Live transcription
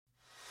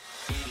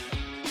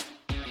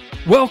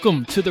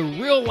Welcome to the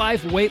Real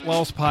Life Weight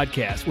Loss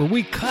Podcast, where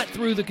we cut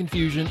through the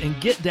confusion and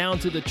get down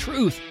to the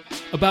truth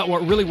about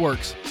what really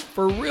works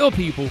for real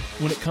people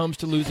when it comes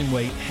to losing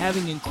weight,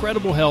 having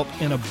incredible health,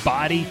 and a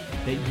body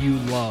that you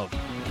love.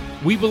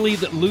 We believe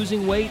that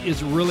losing weight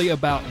is really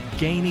about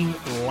gaining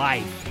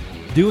life,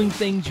 doing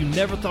things you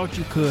never thought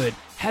you could,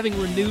 having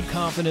renewed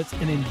confidence,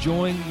 and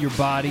enjoying your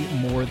body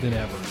more than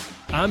ever.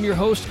 I'm your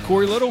host,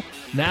 Corey Little.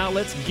 Now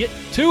let's get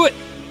to it.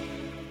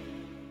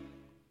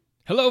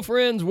 Hello,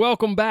 friends.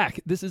 Welcome back.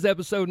 This is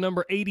episode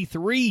number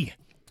 83.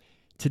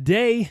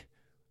 Today,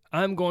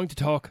 I'm going to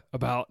talk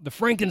about the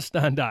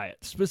Frankenstein diet.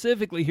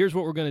 Specifically, here's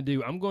what we're going to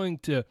do. I'm going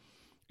to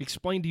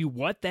explain to you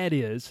what that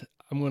is.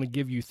 I'm going to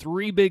give you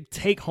 3 big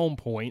take-home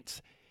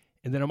points,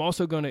 and then I'm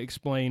also going to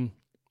explain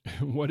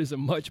what is a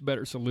much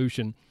better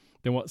solution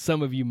than what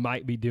some of you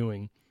might be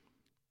doing,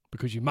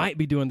 because you might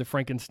be doing the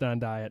Frankenstein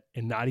diet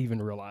and not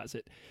even realize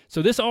it.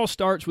 So this all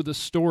starts with a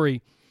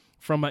story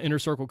from my Inner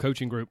Circle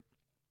coaching group.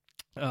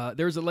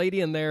 There's a lady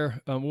in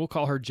there, we'll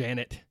call her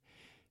Janet,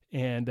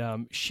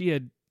 and she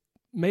had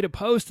made a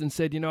post and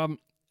said,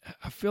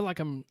 I feel like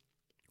I'm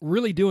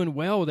really doing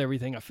well with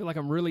everything. I feel like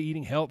I'm really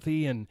eating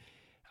healthy, and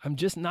I'm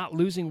just not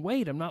losing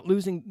weight. I'm not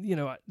losing,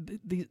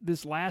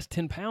 this last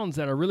 10 pounds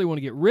that I really want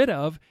to get rid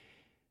of.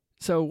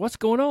 So what's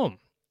going on?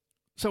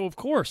 So, of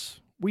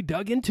course, we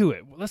dug into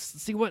it. Let's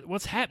see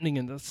what's happening,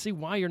 and let's see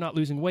why you're not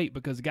losing weight,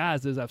 because,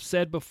 guys, as I've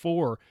said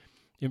before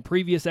in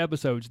previous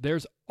episodes,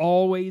 there's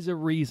always a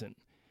reason.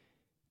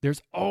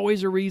 There's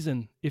always a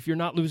reason if you're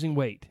not losing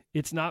weight.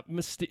 It's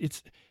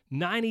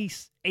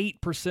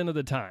 98% of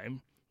the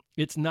time,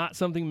 it's not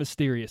something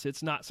mysterious.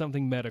 It's not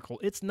something medical.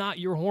 It's not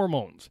your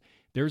hormones.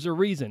 There's a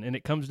reason, and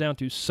it comes down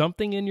to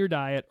something in your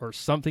diet or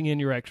something in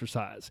your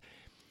exercise.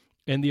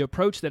 And the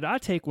approach that I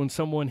take when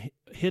someone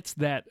hits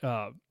that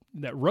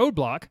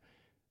roadblock,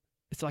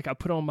 it's like I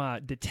put on my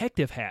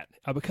detective hat.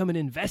 I become an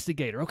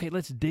investigator. Okay,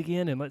 let's dig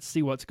in and let's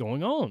see what's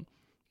going on,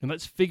 and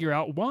let's figure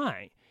out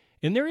why.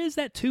 And there is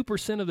that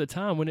 2% of the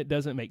time when it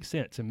doesn't make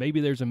sense, and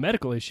maybe there's a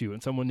medical issue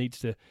and someone needs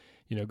to,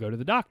 go to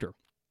the doctor.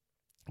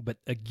 But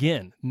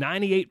again,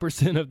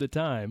 98% of the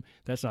time,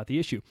 that's not the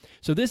issue.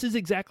 So this is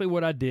exactly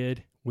what I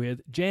did with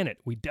Janet.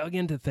 We dug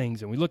into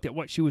things and we looked at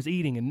what she was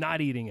eating and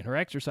not eating and her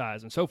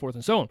exercise and so forth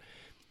and so on.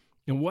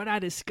 And what I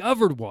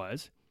discovered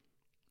was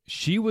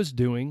she was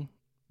doing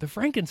the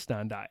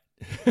Frankenstein diet.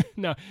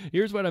 Now,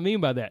 here's what I mean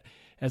by that.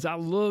 As I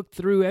looked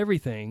through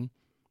everything,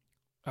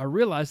 I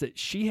realized that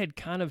she had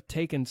kind of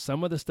taken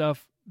some of the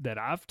stuff that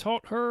I've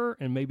taught her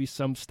and maybe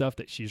some stuff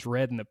that she's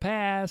read in the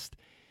past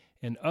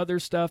and other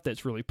stuff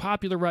that's really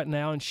popular right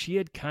now, and she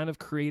had kind of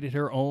created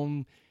her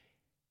own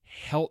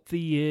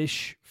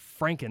healthy-ish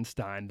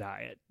Frankenstein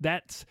diet.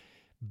 That's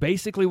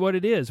basically what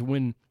it is.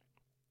 When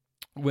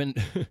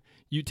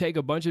you take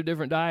a bunch of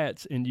different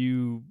diets and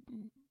you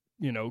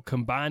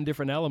combine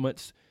different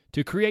elements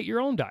to create your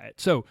own diet.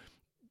 So,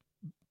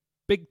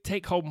 big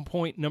take-home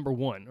point number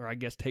 1, or I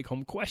guess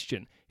take-home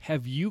question.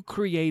 Have you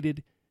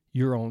created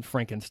your own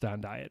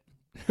Frankenstein diet?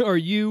 Are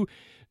you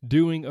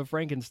doing a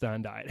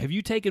Frankenstein diet? Have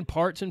you taken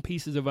parts and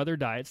pieces of other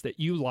diets that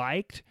you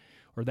liked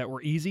or that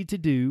were easy to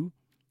do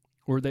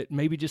or that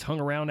maybe just hung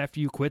around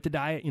after you quit the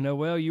diet?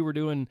 You were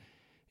doing,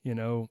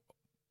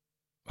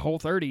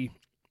 Whole30,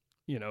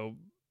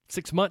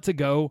 6 months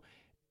ago,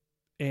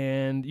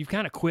 and you've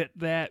kind of quit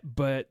that,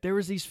 but there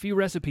was these few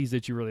recipes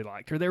that you really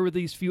liked, or there were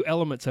these few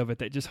elements of it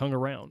that just hung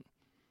around.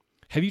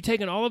 Have you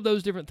taken all of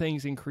those different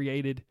things and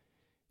created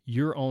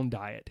your own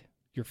diet,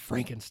 your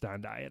Frankenstein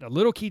diet? A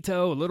little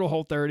keto, a little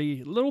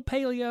Whole30, a little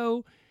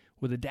paleo,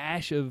 with a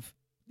dash of,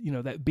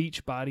 that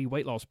Beachbody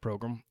weight loss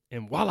program,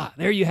 and voila,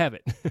 there you have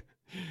it.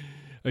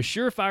 A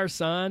surefire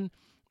sign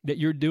that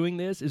you're doing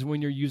this is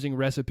when you're using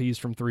recipes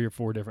from 3 or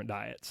 4 different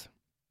diets.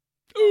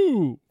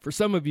 Ooh, for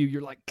some of you,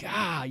 you're like,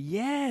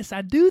 yes,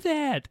 I do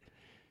that.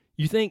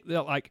 You think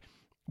that,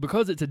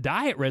 because it's a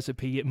diet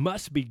recipe, it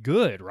must be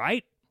good,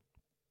 right?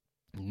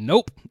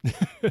 Nope.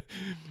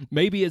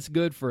 Maybe it's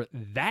good for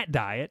that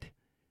diet,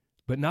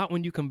 but not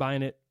when you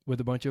combine it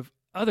with a bunch of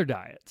other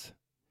diets.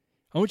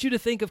 I want you to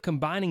think of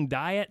combining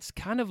diets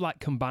kind of like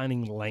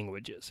combining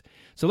languages.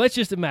 So let's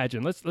just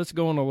imagine, let's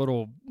go on a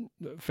little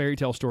fairy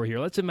tale story here.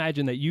 Let's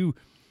imagine that you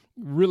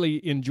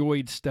really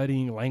enjoyed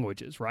studying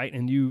languages, right?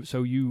 And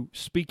you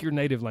speak your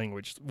native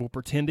language. We'll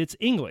pretend it's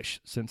English,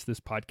 since this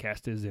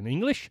podcast is in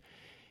English.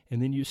 And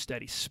then you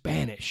study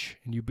Spanish,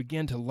 and you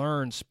begin to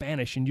learn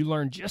Spanish, and you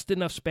learn just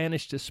enough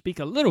Spanish to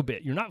speak a little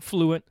bit. You're not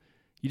fluent.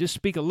 You just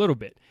speak a little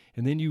bit.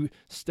 And then you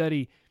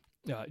study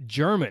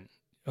German.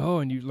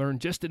 And you learn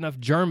just enough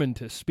German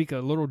to speak a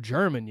little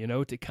German,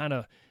 to kind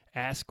of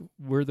ask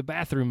where the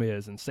bathroom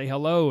is and say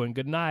hello and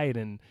good night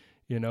and,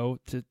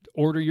 to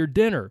order your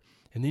dinner.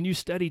 And then you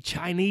study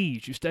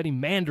Chinese, you study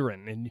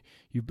Mandarin, and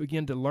you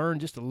begin to learn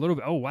just a little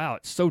bit. Oh, wow,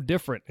 it's so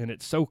different and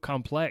it's so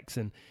complex,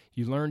 and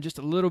you learn just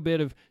a little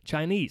bit of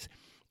Chinese.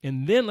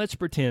 And then let's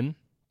pretend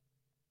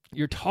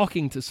you're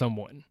talking to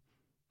someone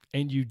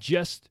and you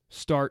just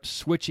start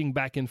switching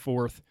back and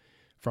forth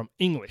from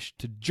English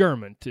to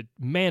German to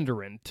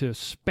Mandarin to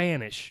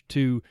Spanish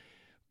to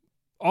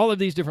all of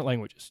these different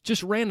languages,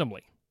 just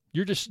randomly.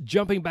 You're just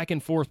jumping back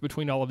and forth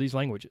between all of these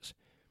languages.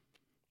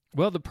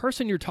 Well, the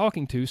person you're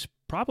talking to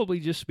probably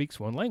just speaks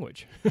one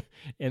language,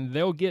 and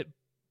they'll get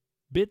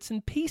bits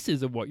and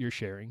pieces of what you're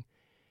sharing,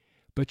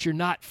 but you're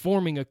not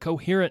forming a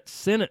coherent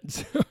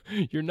sentence.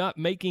 You're not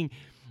making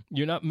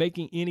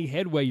any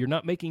headway. You're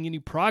not making any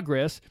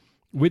progress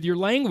with your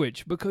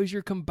language because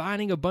you're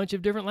combining a bunch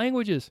of different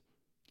languages.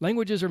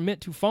 Languages are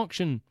meant to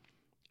function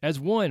as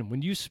one.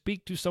 When you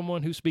speak to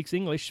someone who speaks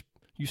English,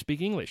 you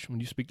speak English. When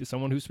you speak to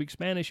someone who speaks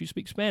Spanish, you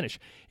speak Spanish.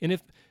 And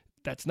if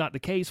that's not the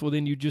case, well,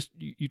 then you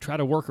try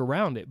to work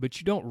around it, but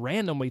you don't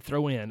randomly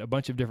throw in a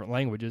bunch of different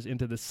languages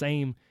into the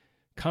same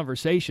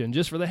conversation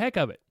just for the heck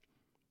of it.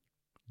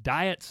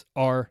 Diets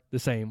are the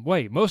same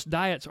way. Most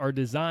diets are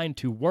designed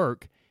to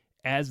work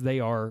as they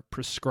are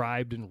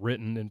prescribed and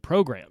written and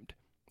programmed.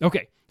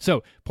 Okay,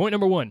 so point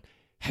number 1,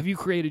 have you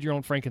created your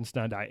own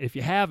Frankenstein diet? If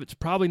you have, it's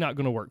probably not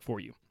going to work for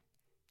you.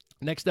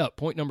 Next up,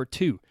 point number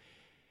 2,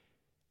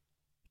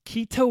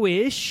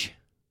 keto-ish,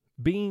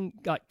 being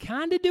like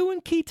kind of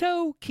doing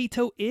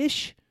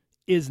keto-ish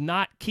is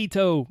not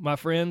keto, my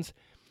friends.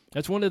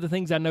 That's one of the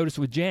things I noticed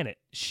with Janet.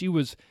 She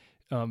was,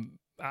 I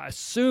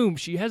assume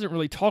she hasn't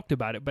really talked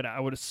about it, but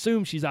I would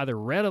assume she's either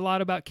read a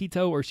lot about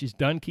keto or she's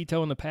done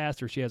keto in the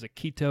past or she has a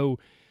keto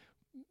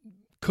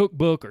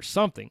cookbook or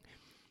something.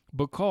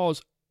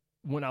 Because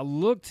when I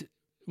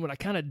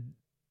kind of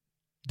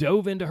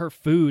dove into her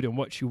food and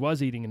what she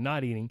was eating and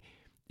not eating,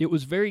 it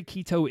was very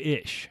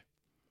keto-ish.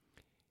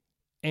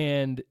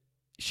 And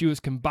she was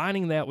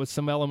combining that with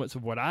some elements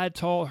of what I had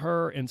taught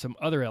her and some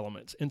other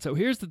elements. And so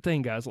here's the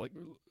thing, guys. Like,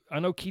 I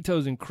know keto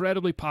is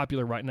incredibly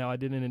popular right now. I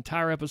did an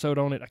entire episode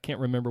on it. I can't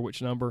remember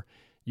which number.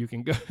 You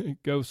can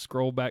go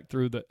scroll back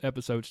through the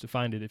episodes to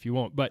find it if you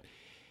want. But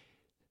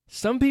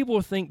some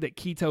people think that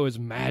keto is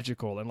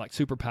magical and like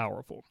super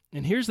powerful.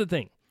 And here's the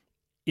thing.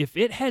 If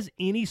it has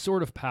any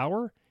sort of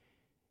power,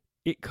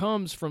 it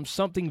comes from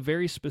something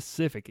very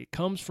specific. It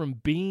comes from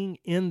being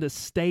in the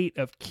state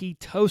of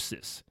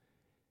ketosis.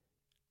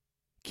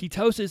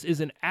 Ketosis is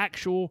an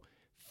actual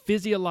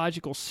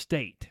physiological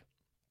state.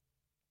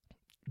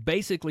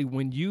 Basically,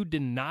 when you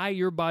deny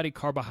your body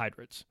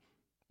carbohydrates,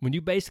 when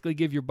you basically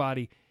give your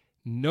body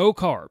no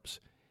carbs,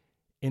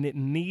 and it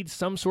needs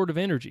some sort of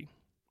energy,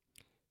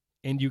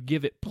 and you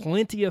give it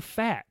plenty of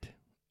fat,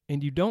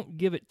 and you don't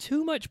give it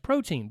too much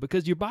protein,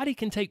 because your body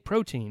can take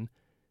protein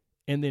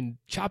and then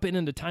chop it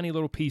into tiny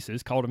little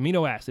pieces called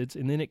amino acids,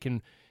 and then it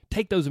can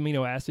take those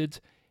amino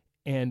acids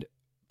and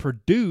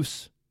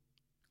produce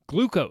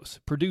glucose,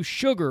 produce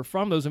sugar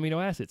from those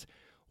amino acids.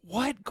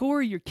 What,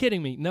 Corey? You're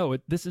kidding me. No,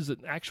 this is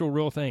an actual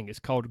real thing. It's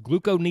called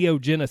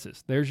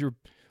gluconeogenesis. There's your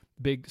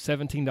big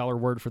 $17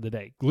 word for the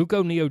day,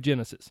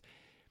 gluconeogenesis.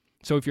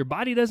 So if your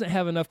body doesn't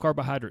have enough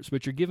carbohydrates,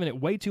 but you're giving it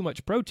way too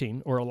much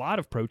protein or a lot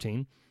of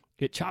protein,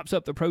 it chops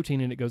up the protein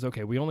and it goes,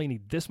 okay, we only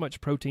need this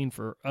much protein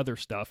for other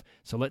stuff,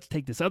 so let's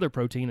take this other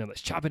protein and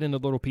let's chop it into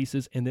little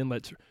pieces and then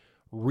let's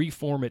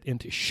reform it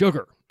into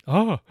sugar.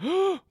 Oh,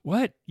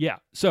 what? Yeah.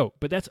 So,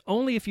 but that's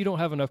only if you don't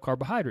have enough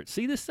carbohydrates.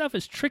 See, this stuff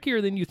is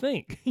trickier than you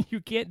think. You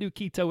can't do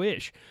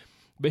keto-ish.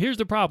 But here's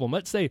the problem.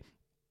 Let's say,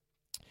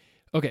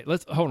 okay,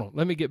 hold on.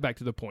 Let me get back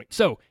to the point.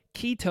 So,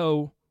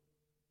 keto-ish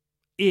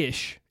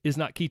is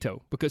not keto,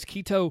 because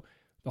keto,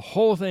 the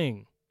whole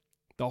thing,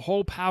 the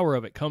whole power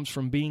of it comes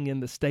from being in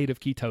the state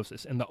of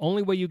ketosis. And the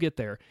only way you get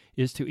there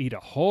is to eat a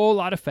whole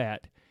lot of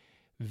fat,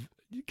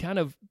 kind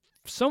of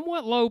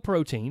somewhat low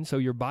protein, so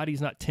your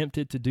body's not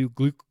tempted to do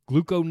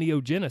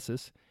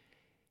gluconeogenesis,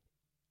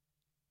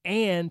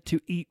 and to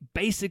eat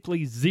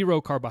basically zero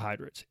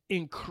carbohydrates,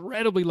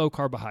 incredibly low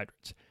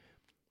carbohydrates.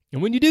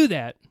 And when you do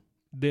that,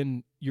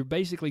 then you're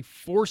basically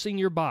forcing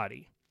your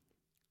body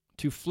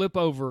to flip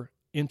over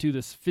into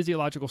this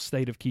physiological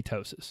state of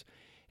ketosis.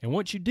 And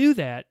once you do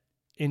that,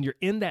 and you're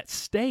in that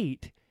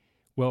state,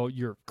 well,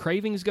 your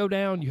cravings go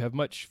down, you have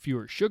much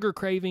fewer sugar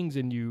cravings,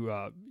 and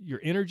your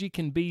energy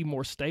can be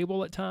more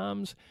stable at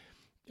times.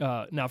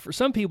 Now, for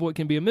some people, it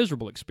can be a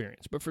miserable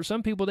experience, but for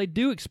some people, they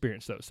do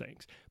experience those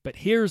things. But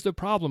here's the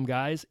problem,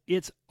 guys.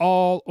 It's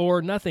all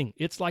or nothing.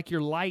 It's like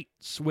your light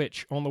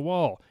switch on the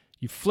wall.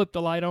 You flip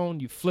the light on,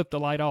 you flip the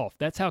light off.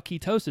 That's how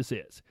ketosis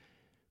is.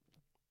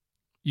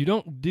 You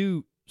don't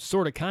do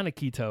sort of kind of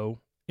keto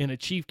and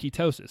achieve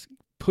ketosis.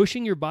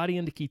 Pushing your body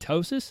into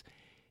ketosis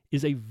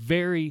is a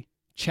very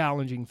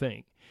challenging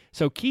thing.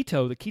 So the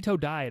keto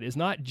diet is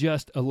not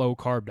just a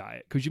low-carb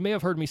diet, because you may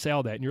have heard me say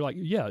all that, and you're like,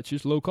 yeah, it's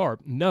just low-carb.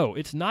 No,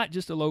 it's not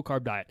just a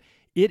low-carb diet.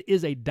 It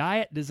is a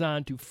diet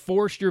designed to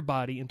force your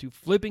body into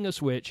flipping a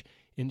switch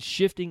and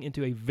shifting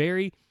into a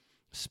very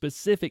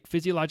specific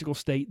physiological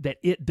state that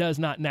it does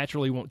not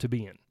naturally want to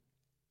be in.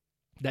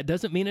 That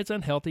doesn't mean it's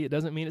unhealthy. It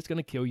doesn't mean it's going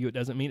to kill you. It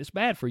doesn't mean it's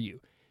bad for you.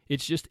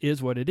 It just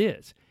is what it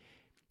is.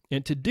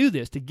 And to do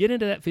this, to get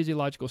into that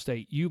physiological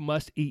state, you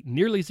must eat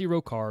nearly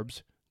zero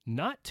carbs,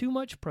 not too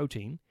much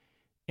protein,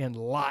 and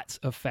lots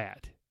of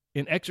fat.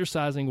 And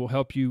exercising will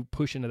help you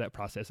push into that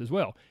process as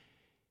well.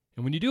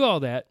 And when you do all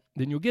that,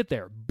 then you'll get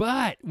there.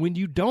 But when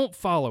you don't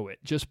follow it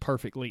just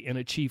perfectly and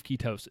achieve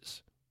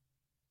ketosis,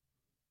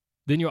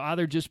 then you'll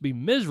either just be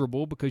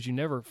miserable because you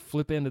never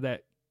flip into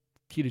that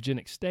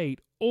ketogenic state,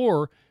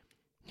 or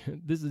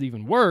this is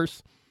even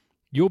worse,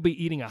 you'll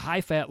be eating a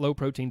high-fat,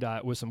 low-protein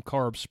diet with some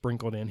carbs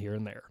sprinkled in here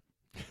and there.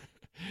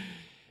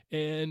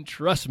 And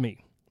trust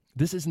me,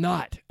 this is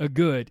not a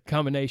good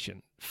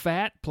combination.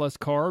 Fat plus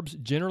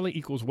carbs generally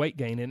equals weight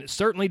gain, and it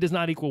certainly does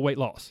not equal weight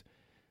loss.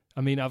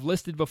 I mean, I've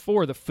listed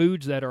before the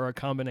foods that are a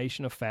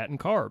combination of fat and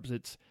carbs.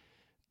 It's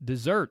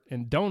dessert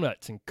and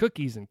donuts and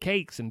cookies and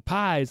cakes and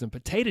pies and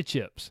potato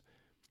chips.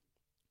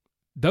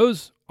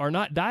 Those are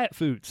not diet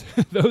foods.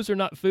 Those are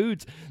not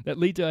foods that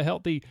lead to a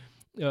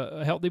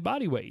healthy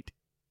body weight.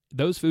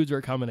 Those foods are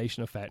a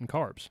combination of fat and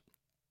carbs.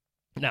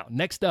 Now,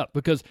 next up,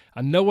 because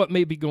I know what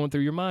may be going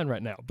through your mind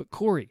right now, but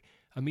Corey,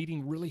 I'm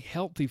eating really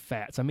healthy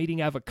fats. I'm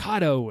eating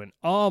avocado and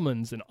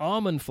almonds and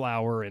almond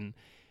flour and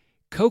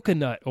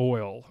coconut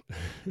oil.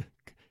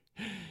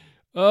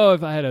 Oh,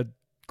 if I had a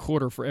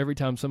quarter for every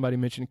time somebody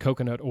mentioned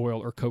coconut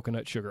oil or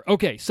coconut sugar.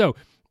 Okay, so,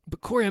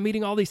 but Corey, I'm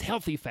eating all these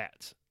healthy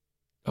fats.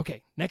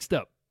 Okay, next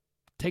up,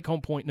 take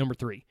home point number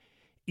 3.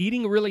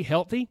 Eating really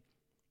healthy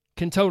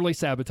can totally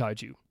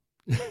sabotage you.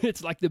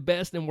 It's like the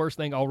best and worst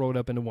thing all rolled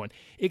up into one.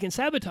 It can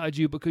sabotage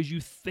you because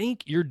you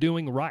think you're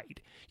doing right.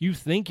 You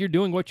think you're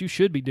doing what you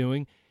should be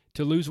doing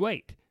to lose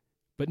weight.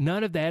 But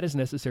none of that is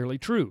necessarily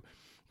true.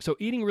 So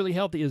eating really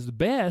healthy is the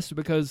best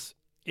because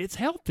it's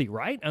healthy,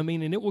 right? I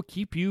mean, and it will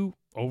keep you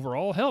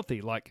overall healthy.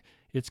 Like,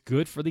 it's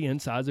good for the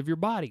insides of your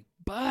body.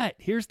 But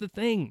here's the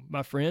thing,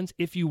 my friends.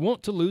 If you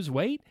want to lose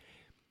weight,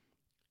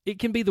 it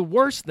can be the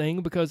worst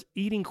thing because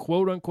eating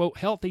quote-unquote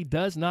healthy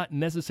does not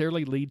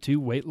necessarily lead to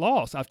weight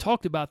loss. I've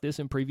talked about this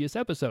in previous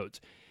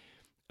episodes.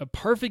 A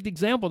perfect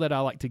example that I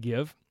like to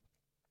give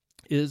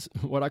is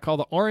what I call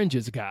the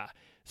oranges guy.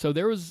 So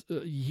there was,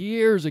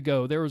 years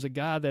ago, there was a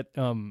guy that,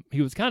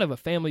 he was kind of a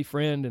family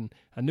friend, and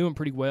I knew him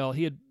pretty well.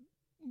 He had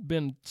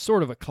been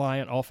sort of a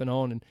client off and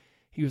on, and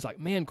he was like,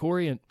 man,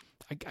 Corey, and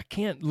I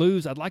can't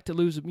lose. I'd like to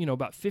lose,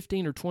 about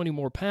 15 or 20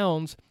 more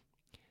pounds.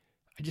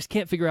 I just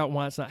can't figure out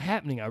why it's not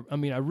happening. I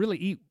mean, I really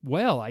eat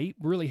well. I eat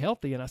really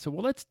healthy. And I said,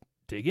 well, let's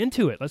dig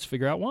into it. Let's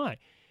figure out why.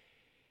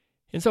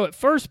 And so at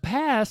first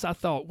pass, I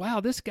thought, wow,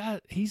 this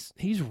guy,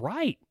 he's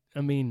right.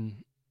 I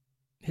mean,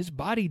 his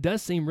body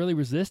does seem really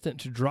resistant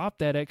to drop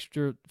that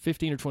extra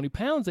 15 or 20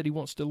 pounds that he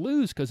wants to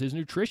lose because his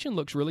nutrition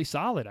looks really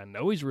solid. I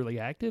know he's really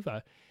active.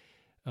 I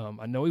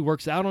know he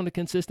works out on a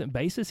consistent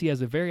basis. He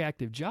has a very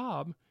active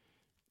job.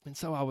 And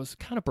so I was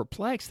kind of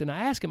perplexed. And I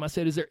asked him, I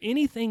said, is there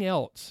anything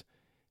else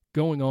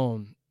going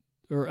on,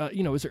 or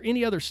is there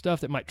any other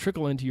stuff that might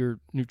trickle into your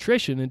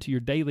nutrition, into your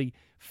daily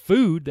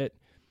food that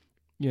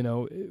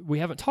we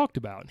haven't talked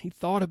about? And he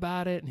thought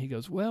about it, and he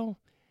goes, well,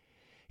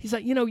 he's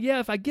like, yeah,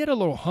 if I get a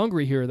little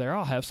hungry here or there,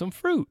 I'll have some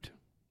fruit.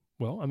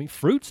 Well, I mean,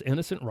 fruit's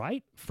innocent,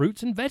 right?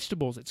 Fruits and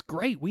vegetables, it's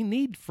great. We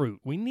need fruit.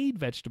 We need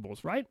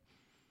vegetables, right?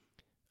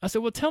 I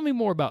said, well, tell me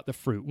more about the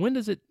fruit. When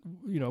does it,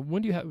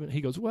 when do you have? He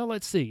goes, well,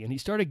 let's see. And he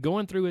started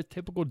going through his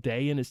typical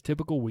day and his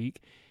typical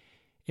week,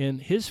 and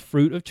his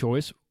fruit of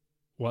choice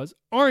was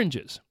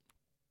oranges.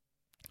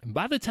 And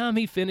by the time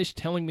he finished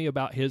telling me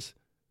about his,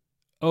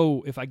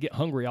 if I get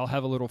hungry, I'll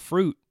have a little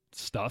fruit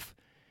stuff,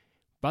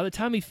 by the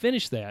time he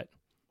finished that,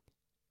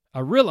 I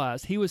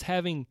realized he was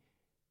having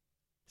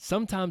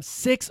sometimes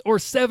 6 or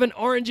 7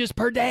 oranges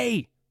per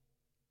day.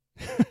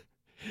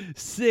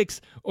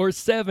 6 or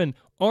 7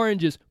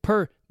 oranges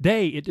per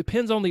day. It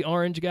depends on the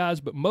orange,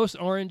 guys, but most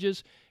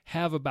oranges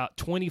have about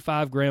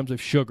 25 grams of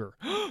sugar.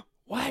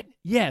 What?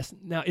 Yes.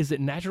 Now, is it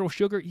natural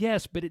sugar?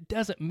 Yes, but it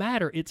doesn't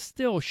matter. It's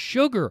still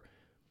sugar.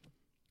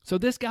 So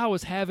this guy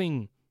was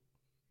having,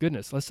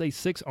 let's say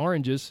 6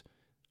 oranges,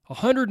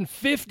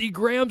 150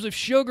 grams of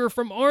sugar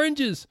from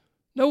oranges.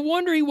 No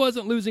wonder he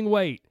wasn't losing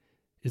weight.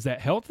 Is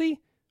that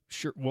healthy?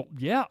 Sure. Well,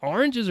 yeah,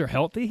 oranges are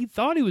healthy. He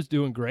thought he was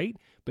doing great,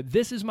 but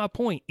this is my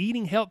point.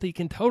 Eating healthy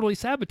can totally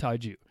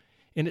sabotage you.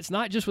 And it's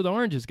not just with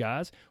oranges,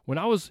 guys. When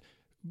I was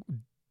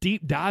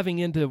deep diving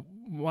into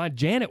why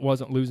Janet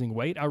wasn't losing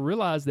weight, I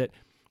realized that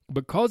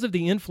because of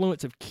the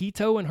influence of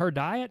keto in her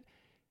diet,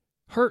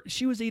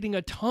 she was eating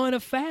a ton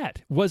of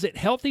fat. Was it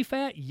healthy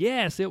fat?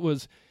 Yes, it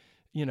was,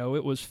 it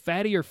was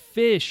fattier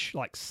fish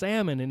like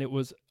salmon, and it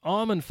was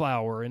almond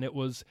flour, and it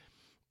was,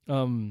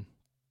 a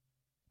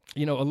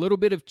little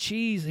bit of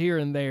cheese here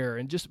and there,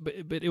 and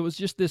but it was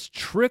just this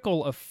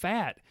trickle of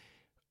fat.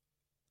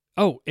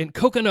 Oh, and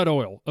coconut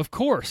oil, of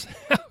course.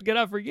 How could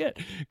I forget?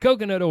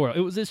 Coconut oil. It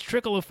was this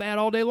trickle of fat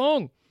all day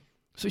long.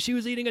 So she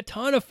was eating a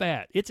ton of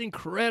fat. It's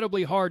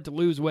incredibly hard to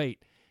lose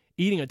weight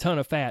eating a ton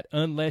of fat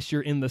unless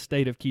you're in the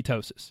state of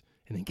ketosis.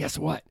 And then guess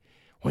what?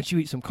 Once you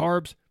eat some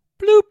carbs,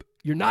 bloop,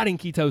 you're not in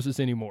ketosis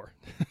anymore.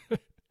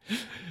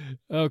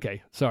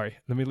 Okay, sorry.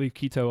 Let me leave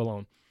keto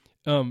alone.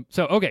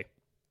 Okay,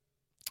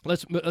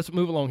 let's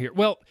move along here.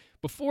 Well,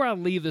 before I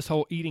leave this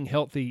whole eating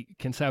healthy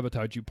can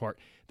sabotage you part,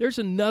 there's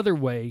another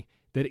way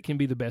that it can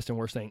be the best and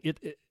worst thing.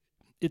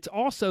 It's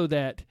also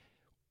that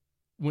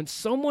when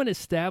someone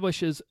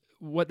establishes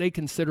what they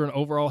consider an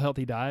overall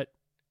healthy diet,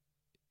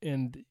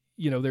 and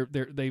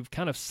they've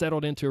kind of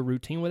settled into a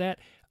routine with that,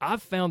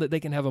 I've found that they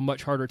can have a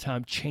much harder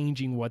time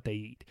changing what they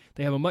eat.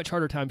 They have a much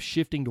harder time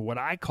shifting to what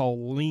I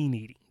call lean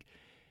eating.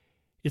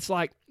 It's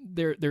like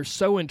they're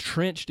so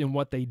entrenched in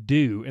what they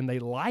do and they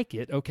like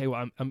it. Okay,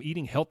 well, I'm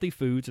eating healthy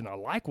foods and I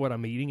like what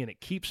I'm eating and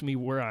it keeps me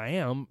where I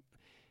am,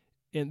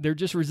 and they're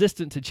just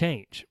resistant to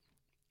change.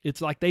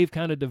 It's like they've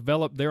kind of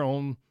developed their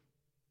own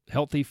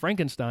healthy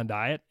Frankenstein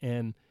diet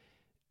and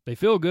they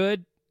feel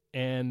good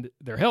and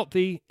they're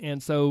healthy,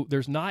 and so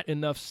there's not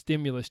enough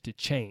stimulus to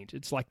change.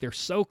 It's like they're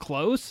so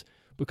close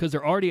because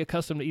they're already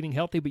accustomed to eating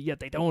healthy, but yet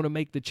they don't want to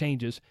make the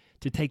changes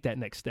to take that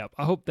next step.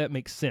 I hope that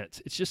makes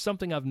sense. It's just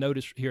something I've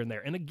noticed here and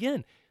there. And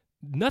again,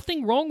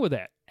 nothing wrong with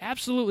that.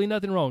 Absolutely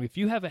nothing wrong. If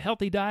you have a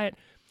healthy diet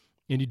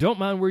and you don't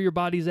mind where your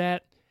body's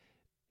at,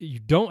 you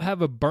don't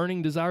have a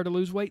burning desire to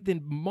lose weight,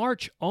 then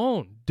march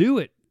on. Do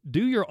it.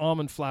 Do your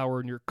almond flour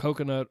and your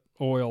coconut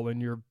oil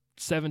and your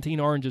 17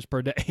 oranges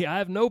per day. I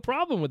have no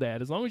problem with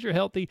that. As long as you're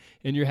healthy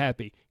and you're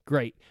happy,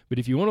 great. But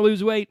if you want to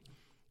lose weight,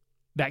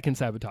 that can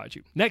sabotage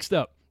you. Next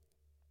up,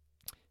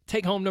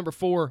 take home number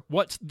 4,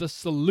 what's the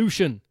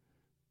solution?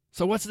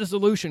 So what's the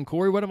solution,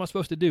 Corey? What am I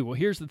supposed to do? Well,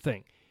 here's the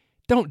thing.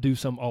 Don't do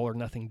some all or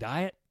nothing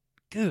diet.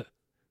 Good.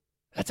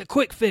 That's a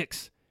quick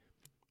fix.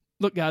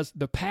 Look, guys,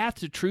 the path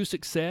to true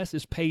success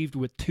is paved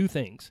with 2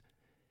 things: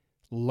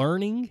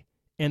 learning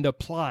and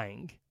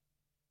applying.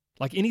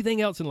 Like anything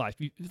else in life,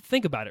 you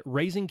think about it: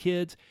 raising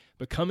kids,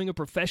 becoming a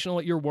professional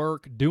at your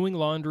work, doing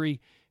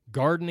laundry,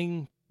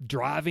 gardening,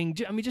 driving,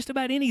 just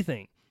about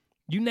anything.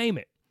 You name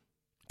it.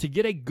 To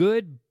get a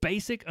good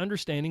basic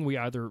understanding, we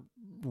either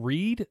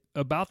read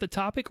about the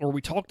topic or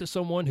we talk to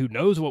someone who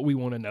knows what we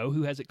want to know,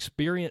 who has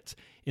experience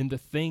in the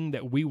thing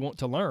that we want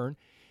to learn.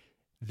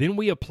 Then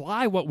we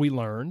apply what we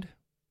learned.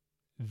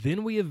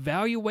 Then we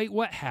evaluate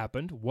what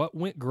happened, what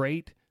went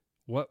great,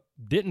 what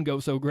didn't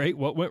go so great,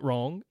 what went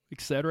wrong,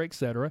 et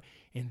cetera,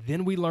 and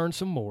then we learn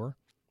some more,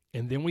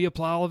 and then we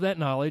apply all of that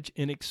knowledge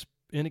and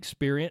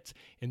experience,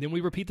 and then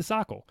we repeat the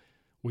cycle.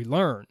 We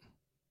learn,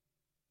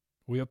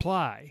 we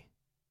apply,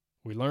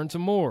 we learn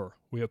some more,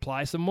 we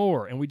apply some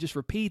more, and we just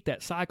repeat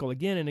that cycle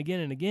again and again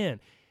and again.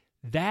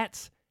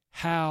 That's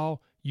how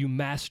you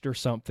master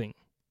something.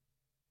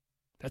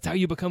 That's how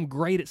you become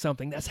great at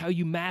something. That's how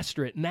you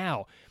master it.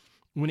 Now,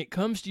 when it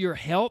comes to your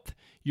health,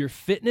 your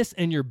fitness,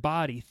 and your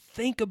body,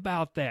 think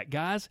about that,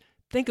 guys.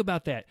 Think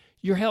about that.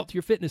 Your health,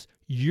 your fitness,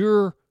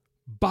 your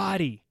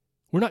body.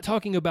 We're not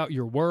talking about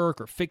your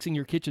work or fixing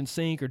your kitchen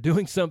sink or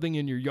doing something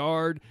in your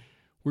yard.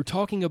 We're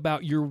talking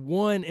about your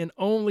one and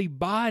only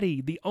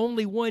body, the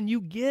only one you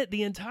get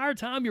the entire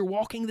time you're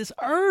walking this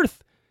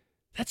earth.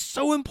 That's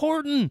so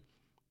important.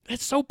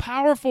 That's so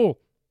powerful.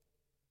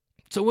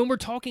 So when we're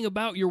talking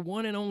about your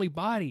one and only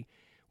body,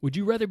 would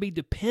you rather be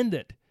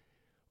dependent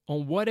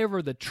on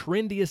whatever the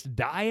trendiest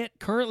diet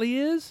currently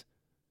is?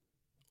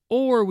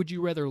 Or would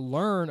you rather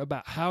learn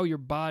about how your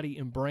body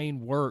and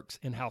brain works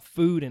and how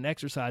food and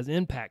exercise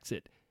impacts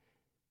it,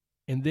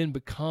 and then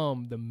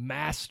become the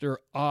master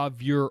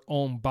of your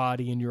own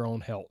body and your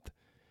own health?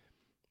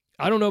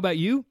 I don't know about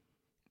you,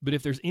 but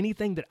if there's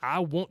anything that I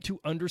want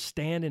to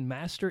understand and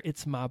master,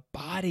 it's my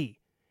body.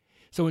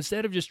 So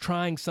instead of just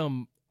trying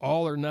some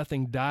all or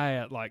nothing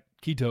diet like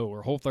keto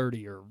or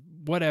Whole30 or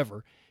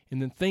whatever,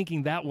 and then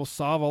thinking that will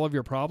solve all of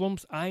your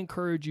problems, I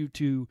encourage you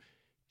to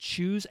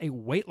choose a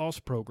weight loss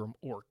program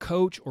or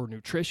coach or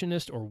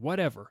nutritionist or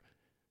whatever.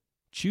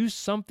 Choose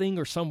something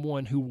or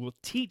someone who will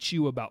teach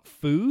you about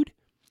food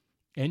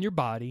and your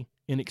body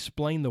and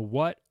explain the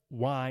what,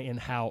 why, and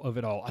how of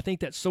it all. I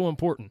think that's so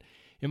important.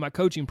 In my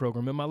coaching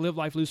program, in my Live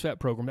Life, Lose Fat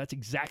program, that's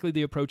exactly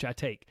the approach I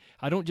take.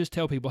 I don't just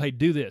tell people, hey,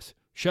 do this,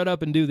 shut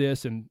up and do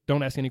this, and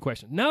don't ask any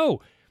questions. No,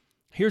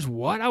 here's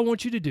what I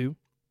want you to do.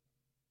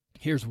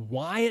 Here's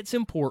why it's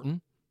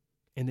important,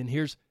 and then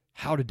here's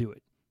how to do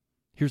it.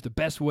 Here's the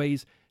best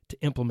ways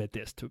to implement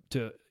this,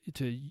 to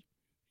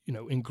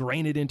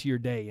ingrain it into your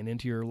day and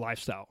into your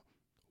lifestyle.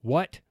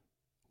 What,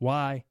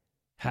 why,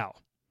 how.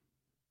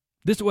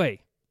 This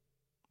way,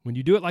 when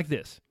you do it like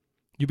this,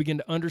 you begin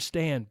to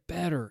understand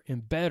better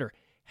and better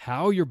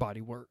how your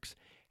body works,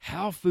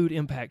 how food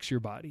impacts your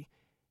body,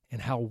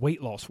 and how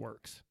weight loss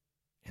works.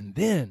 And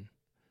then,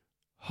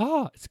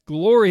 it's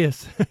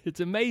glorious. It's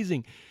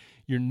amazing.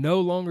 You're no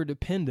longer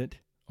dependent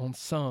on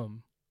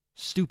some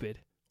stupid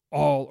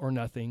all or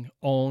nothing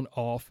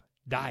on-off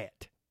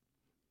diet.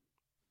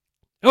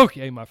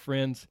 Okay, my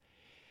friends,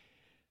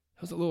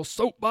 that was a little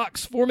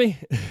soapbox for me.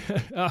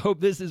 I hope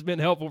this has been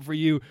helpful for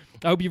you.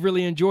 I hope you've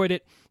really enjoyed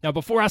it. Now,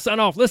 before I sign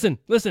off, listen,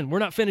 we're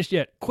not finished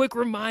yet. Quick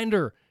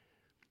reminder.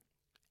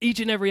 Each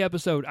and every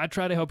episode, I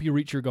try to help you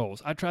reach your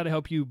goals. I try to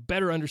help you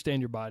better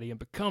understand your body and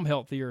become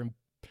healthier and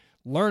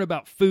learn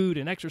about food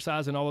and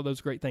exercise and all of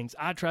those great things.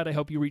 I try to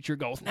help you reach your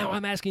goals. Now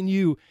I'm asking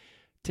you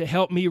to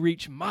help me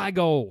reach my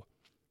goal.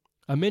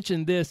 I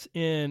mentioned this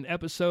in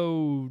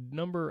episode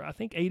number, I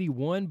think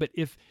 81, but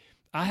if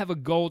I have a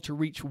goal to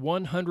reach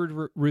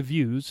 100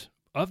 reviews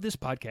of this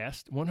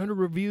podcast, 100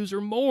 reviews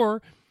or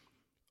more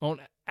on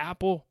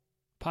Apple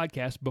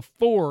Podcasts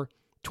before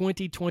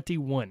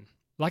 2021.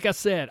 Like I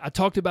said, I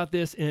talked about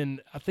this in,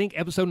 I think,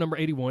 episode number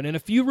 81, and a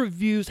few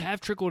reviews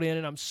have trickled in,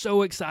 and I'm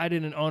so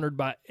excited and honored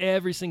by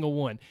every single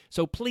one.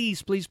 So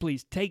please, please,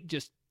 please take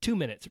just 2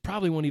 minutes. It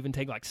probably won't even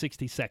take like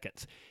 60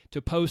 seconds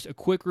to post a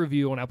quick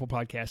review on Apple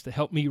Podcasts to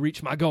help me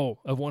reach my goal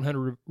of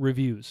 100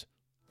 reviews.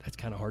 That's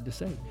kind of hard to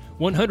say.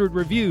 100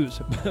 reviews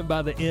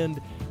by the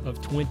end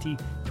of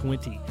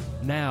 2020.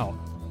 Now,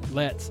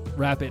 let's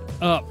wrap it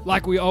up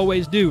like we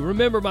always do.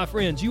 Remember, my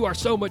friends, you are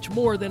so much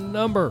more than a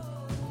number.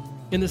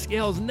 And the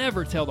scales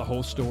never tell the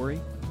whole story.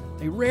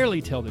 They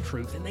rarely tell the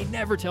truth, and they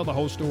never tell the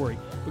whole story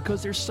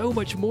because there's so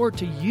much more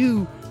to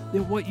you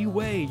than what you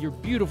weigh. You're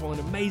beautiful and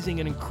amazing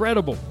and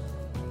incredible.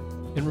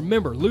 And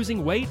remember,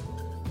 losing weight,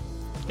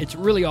 it's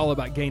really all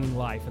about gaining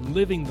life and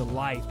living the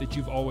life that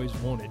you've always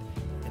wanted.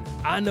 And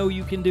I know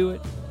you can do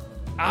it.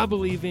 I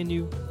believe in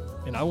you,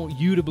 and I want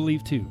you to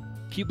believe too.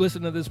 Keep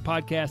listening to this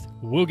podcast.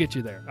 We'll get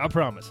you there. I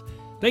promise.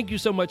 Thank you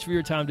so much for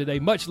your time today.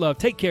 Much love.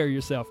 Take care of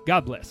yourself.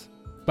 God bless.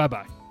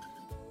 Bye-bye.